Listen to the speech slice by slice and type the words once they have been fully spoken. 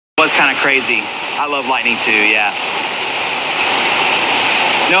was kind of crazy. I love lightning too, yeah.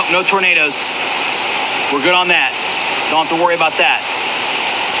 Nope, no tornadoes. We're good on that. Don't have to worry about that.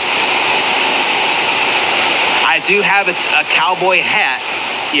 I do have a cowboy hat,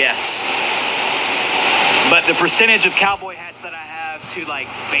 yes. But the percentage of cowboy hats that I have to like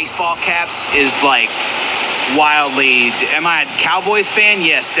baseball caps is like wildly. Am I a Cowboys fan?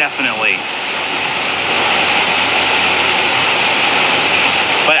 Yes, definitely.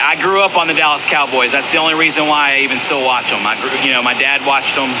 But I grew up on the Dallas Cowboys. That's the only reason why I even still watch them. My dad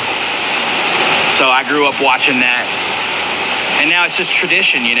watched them, so I grew up watching that. And now it's just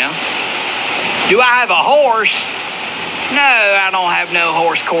tradition, you know. Do I have a horse? No, I don't have no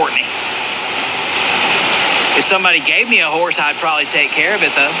horse, Courtney. If somebody gave me a horse, I'd probably take care of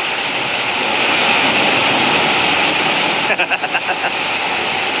it, though.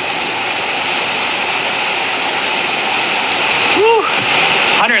 Whew.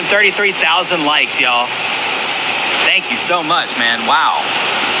 133,000 likes, y'all. Thank you so much, man. Wow.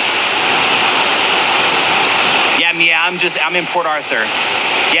 Yeah, I'm in Port Arthur.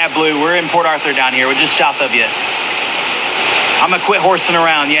 Yeah, Blue, we're in Port Arthur down here. We're just south of you. I'm gonna quit horsing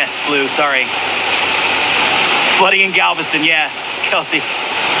around. Yes, Blue, sorry. Flooding in Galveston, yeah, Kelsey. Ooh,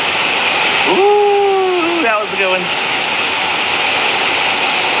 that was a good one.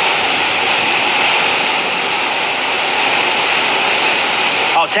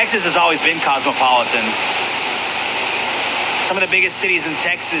 Oh, Texas has always been cosmopolitan. Some of the biggest cities in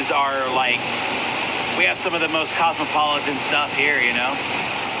Texas are like, we have some of the most cosmopolitan stuff here, you know?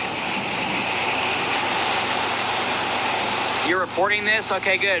 You're reporting this?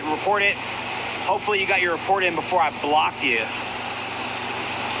 Okay, good. Report it. Hopefully you got your report in before I blocked you.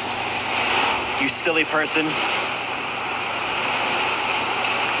 You silly person.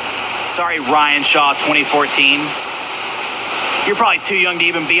 Sorry, Ryan Shaw 2014. You're probably too young to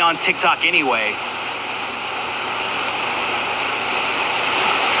even be on TikTok anyway.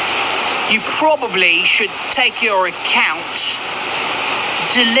 You probably should take your account,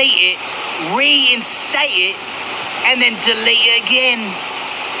 delete it, reinstate it, and then delete it again.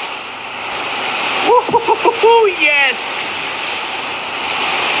 Woo-hoo-hoo-hoo, yes!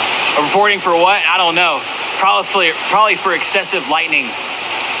 Reporting for what? I don't know. Probably for excessive lightning.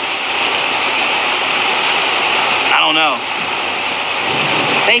 I don't know.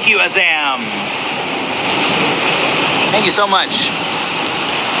 Thank you, Azam. Thank you so much.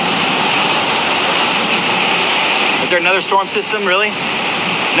 Is there another storm system, really?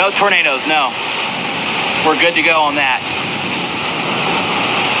 No tornadoes, no. We're good to go on that.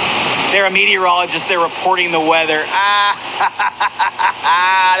 They're a meteorologist, they're reporting the weather.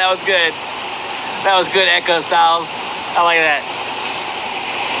 That was good. That was good, Echo Styles. I like that.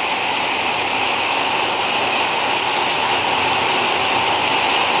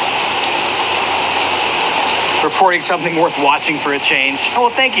 Reporting something worth watching for a change. Oh,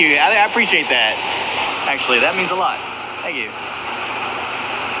 well, thank you. I appreciate that. Actually, that means a lot. Thank you.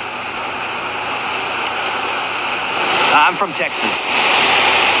 I'm from Texas.